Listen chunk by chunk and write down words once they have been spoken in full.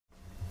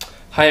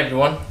Hi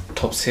everyone,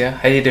 Tops here.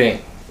 How you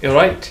doing? You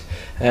alright?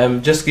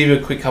 Just give you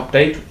a quick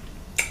update.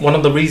 One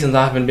of the reasons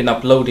I haven't been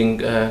uploading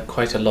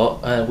quite a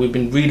lot, we've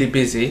been really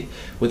busy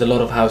with a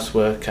lot of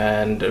housework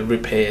and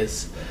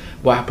repairs.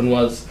 What happened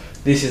was,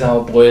 this is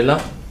our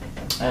boiler,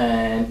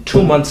 and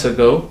 2 months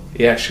ago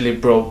it actually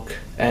broke,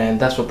 and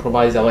that's what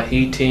provides our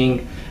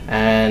heating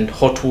and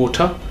hot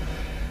water.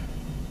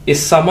 It's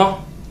summer,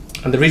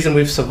 and the reason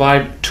we've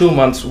survived 2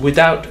 months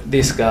without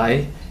this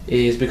guy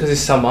is because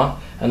it's summer,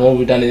 and all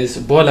we've done is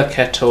boil a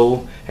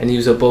kettle and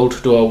use a bowl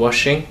to do our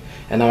washing,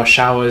 and our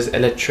shower is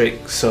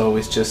electric, so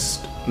it's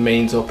just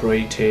mains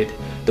operated.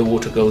 The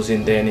water goes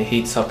in there and it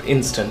heats up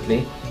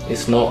instantly.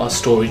 It's not a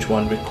storage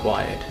one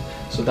required.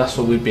 So that's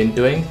what we've been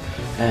doing,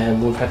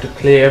 and we've had to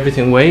clear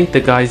everything away.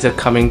 The guys are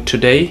coming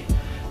today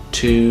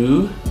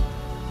to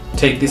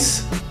take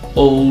this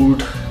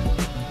old,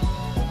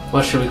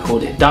 what should we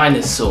call it,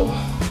 dinosaur.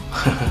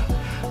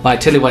 But I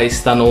tell you what,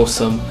 it's done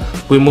awesome.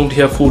 We moved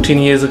here 14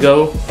 years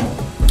ago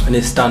and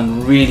it's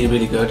done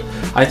really good.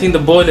 I think the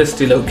boiler is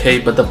still okay,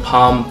 but the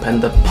pump and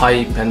the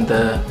pipe and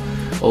the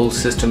old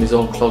system is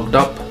all clogged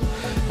up.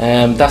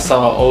 That's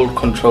our old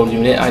control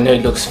unit. I know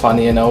it looks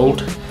funny and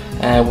old.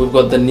 We've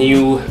got the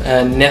new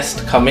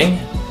Nest coming,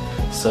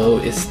 so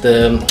it's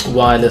the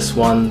wireless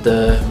one,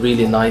 the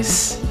really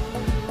nice,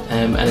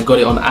 and I got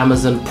it on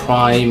Amazon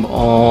Prime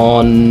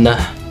on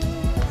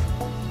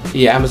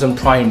Amazon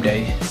Prime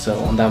Day. So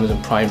on the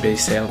Amazon Prime Day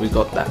sale we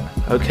got that.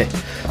 Okay,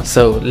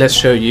 so let's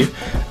show you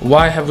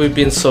why have we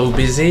been so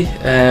busy.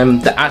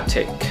 The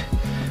attic,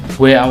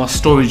 where our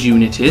storage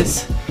unit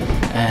is,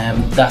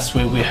 that's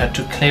where we had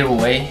to clear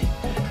away.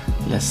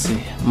 Let's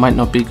see, might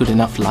not be good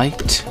enough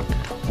light.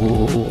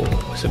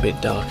 Oh, it's a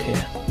bit dark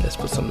here. Let's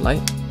put some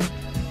light.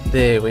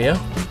 There we are.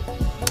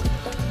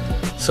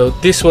 So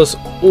this was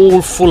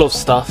all full of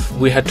stuff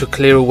we had to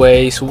clear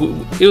away, so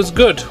it was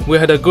good. We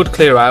had a good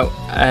clear out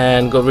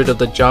and got rid of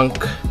the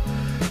junk.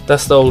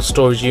 That's the old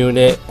storage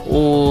unit,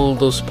 all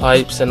those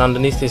pipes, and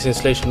underneath this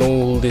insulation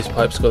all these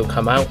pipes got to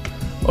come out.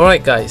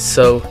 Alright guys,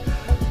 so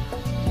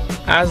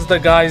as the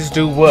guys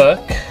do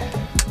work,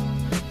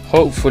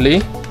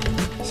 hopefully,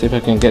 see if I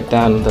can get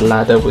down the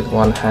ladder with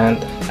one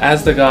hand.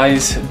 As the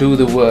guys do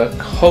the work,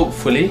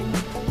 hopefully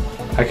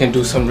I can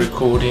do some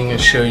recording and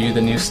show you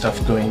the new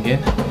stuff going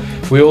in.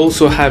 We're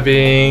also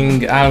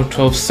having, out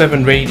of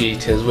 7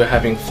 radiators, we're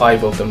having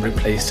 5 of them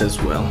replaced as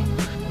well.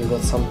 We've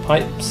got some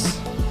pipes,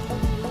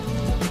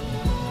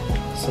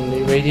 some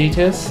new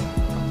radiators.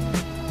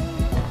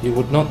 You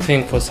would not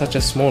think for such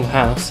a small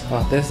house.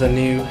 Oh, there's the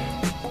new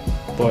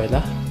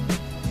boiler.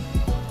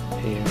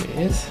 Here it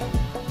is.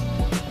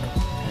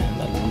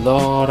 And a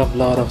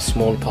lot of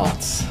small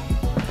parts.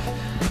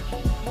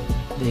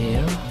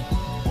 There.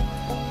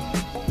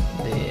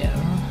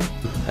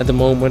 At the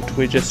moment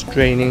we're just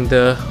draining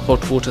the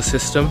hot water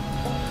system,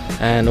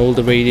 and all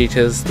the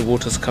radiators, the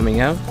water's coming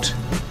out.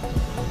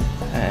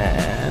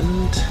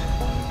 And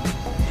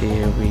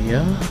here we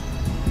are.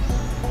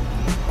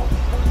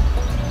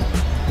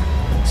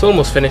 It's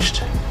almost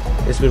finished.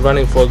 It's been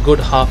running for a good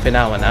half an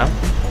hour now.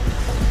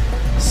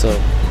 So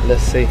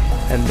let's see,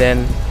 and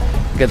then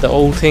get the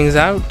old things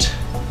out,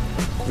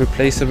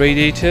 replace the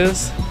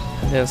radiators,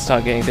 and then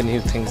start getting the new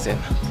things in.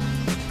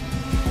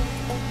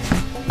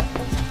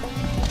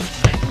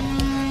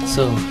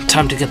 So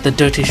time to get the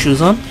dirty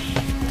shoes on.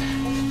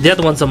 The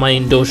other ones are my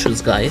indoor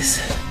shoes, guys.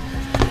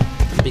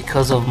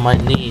 Because of my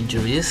knee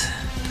injuries,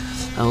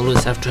 I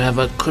always have to have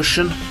a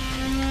cushion.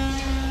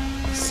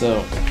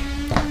 So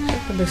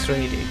look at this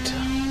radiator,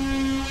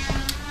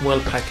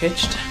 well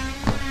packaged.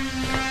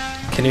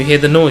 Can you hear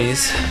the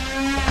noise?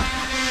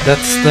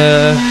 That's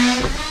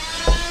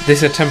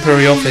this is a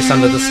temporary office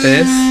under the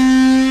stairs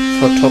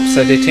for Tops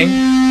editing.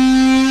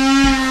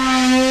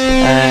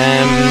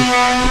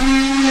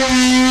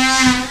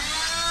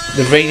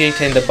 The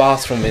radiator in the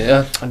bathroom,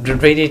 the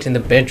radiator in the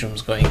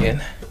bedroom's going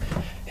in.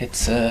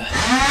 It's look,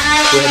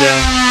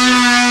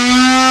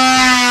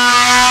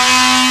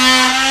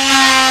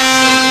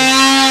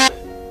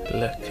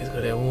 he's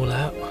got it all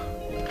out.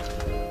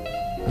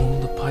 All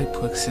the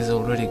pipeworks is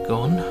already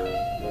gone.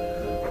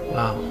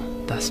 Wow,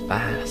 that's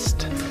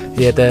fast.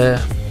 Yeah, the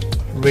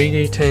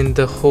radiator in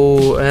the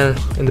whole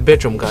in the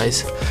bedroom,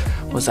 guys,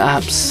 was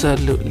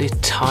absolutely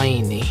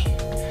tiny.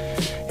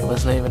 It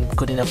was not even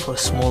good enough for a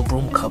small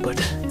broom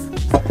cupboard.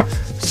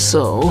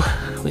 So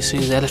we use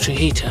the electric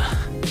heater.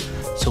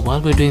 So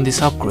while we're doing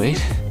this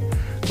upgrade,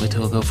 we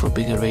will go for a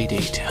bigger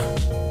radiator.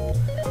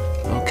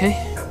 Okay,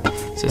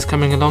 so it's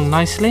coming along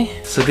nicely.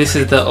 So this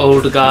is the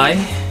old guy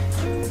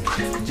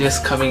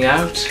just coming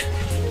out.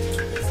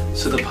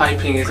 So the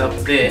piping is up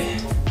there,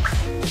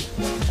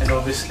 and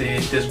obviously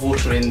there's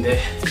water in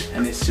there,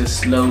 and it's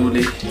just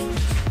slowly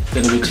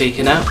going to be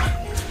taken out.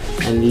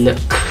 And look,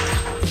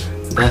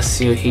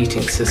 that's your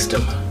heating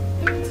system.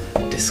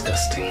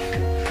 Disgusting.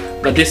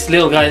 But this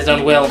little guy's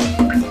done well.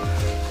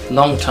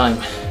 Long time.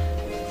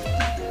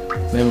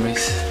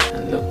 Memories.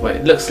 And look what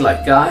it looks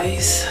like,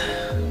 guys.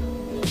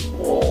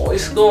 Oh,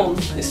 it's gone.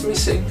 It's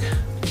missing.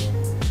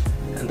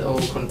 And the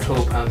old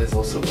control panel is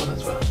also gone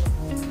as well.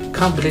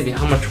 can't believe it,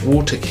 how much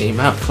water came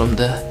out from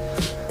the...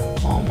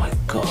 Oh my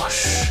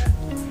gosh,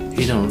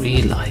 you don't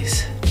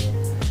realize.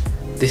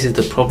 This is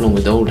the problem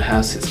with old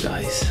houses,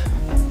 guys.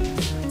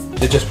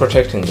 They're just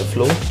protecting the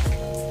floor.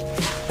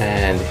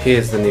 And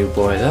here's the new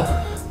boiler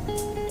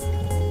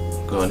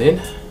going in.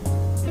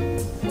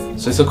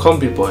 So it's a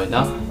combi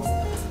boiler,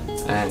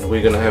 and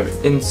we're gonna have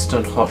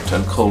instant hot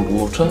and cold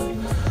water,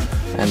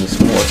 and it's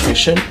more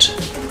efficient.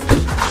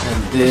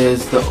 And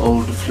there's the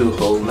old flue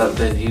hole that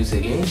they're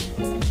using in.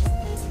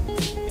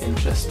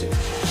 Interesting.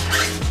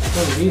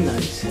 Oh, really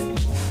nice.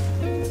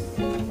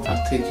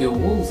 How thick your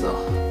walls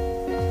are.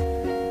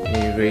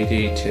 New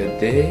radiator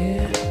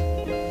there.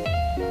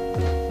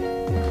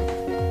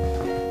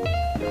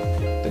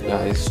 The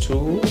guy's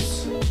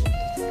tools.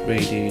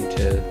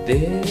 Radiator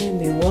there,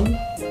 new one.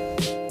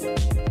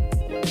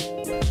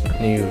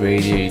 New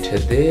radiator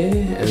there,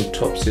 and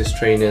Topsys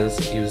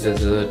trainers used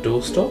as a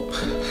doorstop.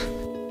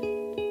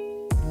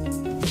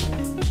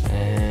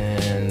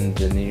 And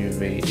the new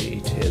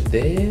radiator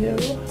there.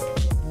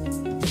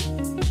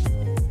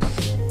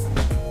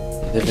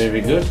 They're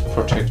very good,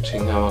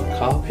 protecting our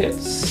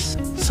carpets.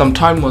 Some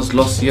time was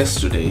lost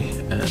yesterday.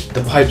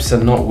 The pipes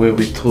are not where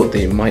we thought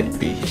they might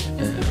be.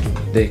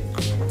 They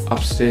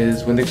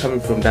upstairs, when they're coming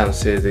from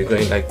downstairs, they're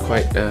going like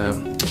quite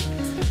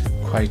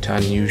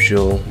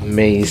unusual,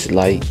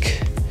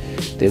 maze-like.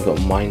 They've got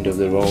mind of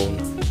their own.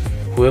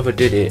 Whoever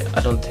did it,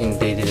 I don't think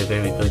they did a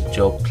very good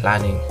job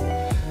planning.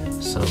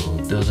 So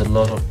there was a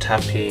lot of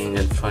tapping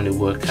and trying to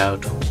work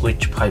out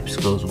which pipes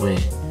goes where.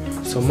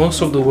 So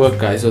most of the work,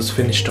 guys, was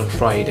finished on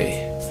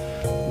Friday.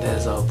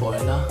 There's our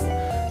boiler.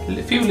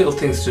 A few little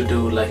things to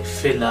do like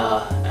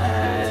filler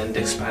and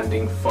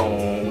expanding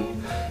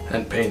foam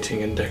and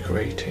painting and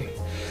decorating.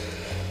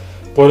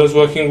 Boiler's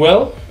working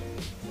well.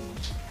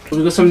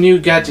 We got some new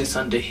gadgets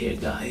under here,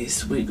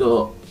 guys. We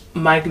got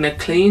magnet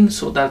clean,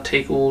 so that'll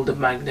take all the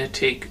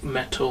magnetic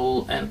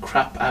metal and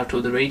crap out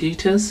of the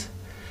radiators.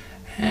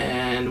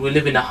 And we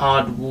live in a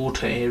hard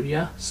water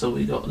area, so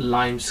we got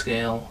lime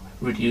scale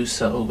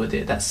reducer over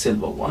there, that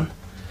silver one.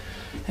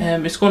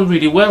 It's gone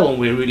really well and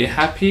we're really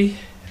happy.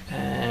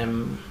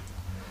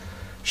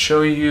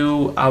 Show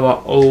you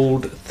our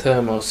old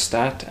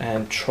thermostat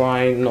and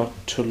try not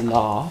to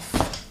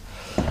laugh.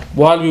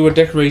 While we were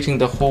decorating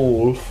the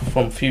hall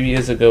from a few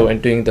years ago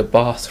and doing the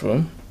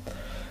bathroom,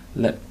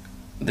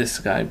 this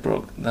guy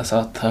broke. That's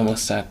our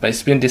thermostat, but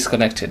it's been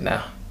disconnected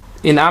now.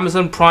 In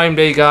Amazon Prime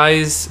Day,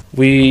 guys,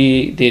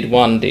 we did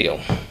one deal.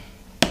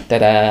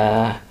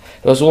 Ta-da!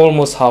 It was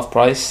almost half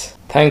price.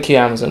 Thank you,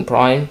 Amazon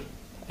Prime.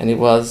 And it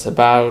was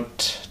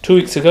about 2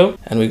 weeks ago,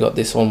 and we got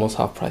this almost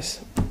half price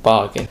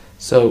bargain.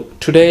 So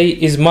today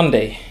is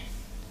Monday,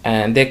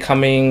 and they're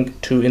coming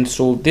to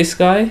install this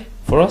guy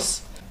for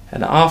us.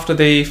 And after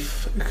they're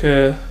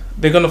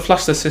gonna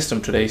flush the system.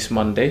 Today's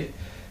Monday,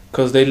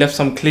 because they left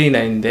some cleaner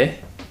in there.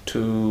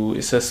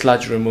 It's a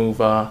sludge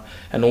remover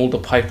and all the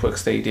pipe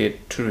works they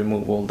did to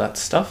remove all that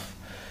stuff.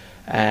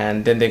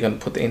 And then they're gonna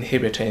put the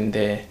inhibitor in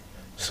there,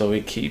 so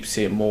it keeps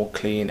it more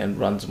clean and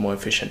runs more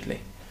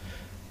efficiently.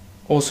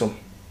 Awesome.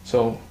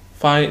 So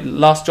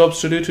last jobs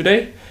to do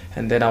today,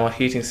 and then our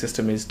heating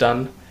system is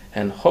done,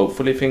 and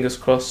hopefully, fingers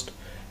crossed,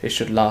 it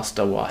should last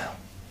a while.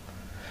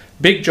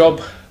 Big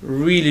job,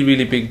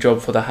 really big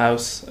job for the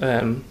house.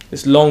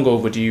 It's long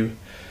overdue,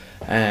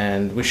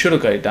 and we should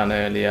have got it done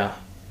earlier,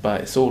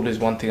 but it's always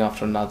one thing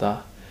after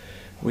another.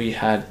 We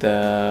had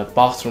the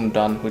bathroom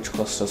done, which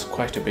cost us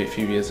quite a bit a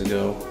few years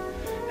ago,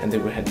 and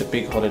then we had the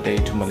big holiday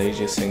to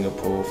Malaysia,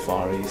 Singapore,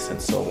 Far East and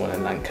so on,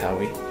 and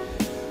Langkawi.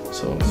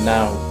 So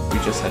now we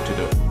just had to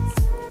do it.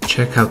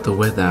 Check out the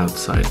weather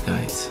outside,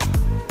 guys.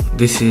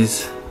 This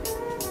is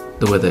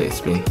the weather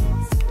it's been.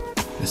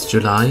 It's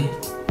July,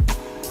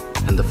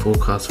 and the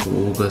forecast for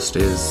August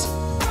is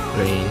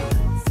rain,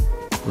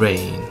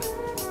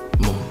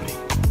 more rain.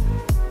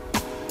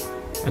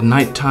 At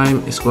night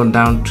time, it's gone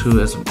down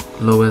to as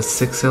low as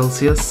 6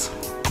 Celsius,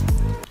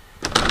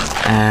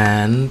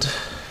 and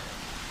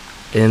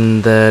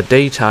in the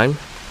daytime,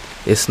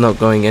 it's not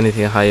going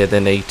anything higher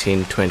than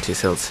 18-20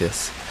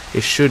 Celsius.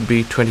 It should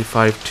be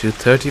 25 to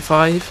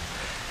 35,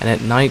 and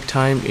at night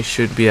time it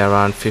should be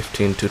around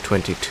 15 to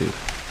 22.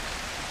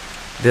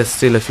 There's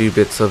still a few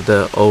bits of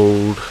the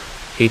old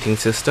heating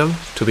system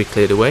to be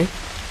cleared away.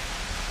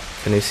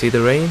 Can you see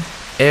the rain?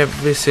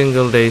 Every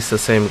single day is the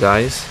same,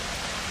 guys.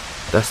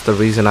 That's the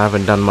reason I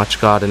haven't done much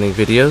gardening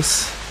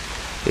videos.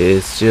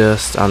 It's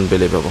just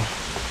unbelievable.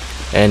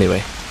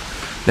 Anyway,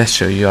 let's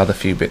show you other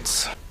few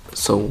bits.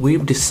 So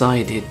we've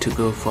decided to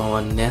go for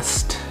our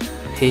nest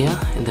here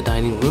in the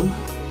dining room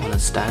on a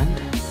stand.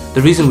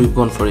 The reason we've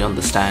gone for it on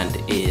the stand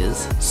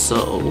is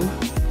so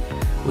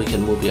we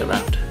can move it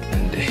around.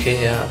 And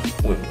here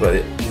we've got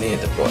it near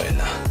the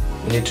boiler.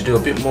 We need to do a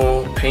bit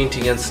more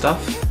painting and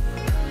stuff,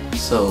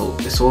 so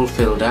it's all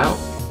filled out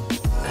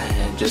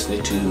and just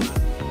need to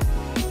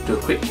do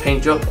a quick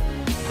paint job,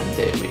 and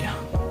there we are.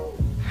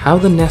 How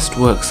the Nest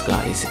works,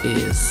 guys,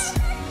 is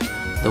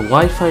the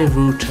Wi-Fi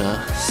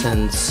router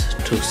sends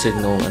to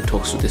signal and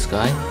talks to this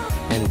guy,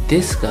 and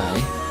this guy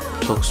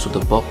talks to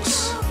the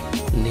box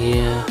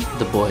near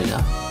the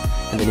boiler,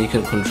 and then you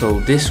can control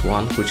this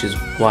one, which is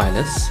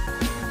wireless,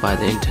 by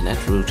the internet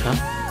router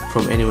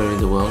from anywhere in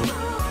the world,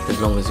 as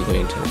long as you got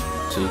internet,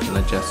 so you can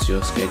adjust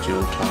your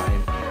schedule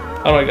time.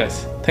 Alright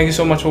guys, thank you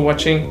so much for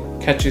watching.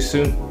 Catch you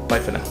soon. Bye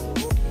for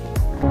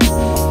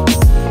now.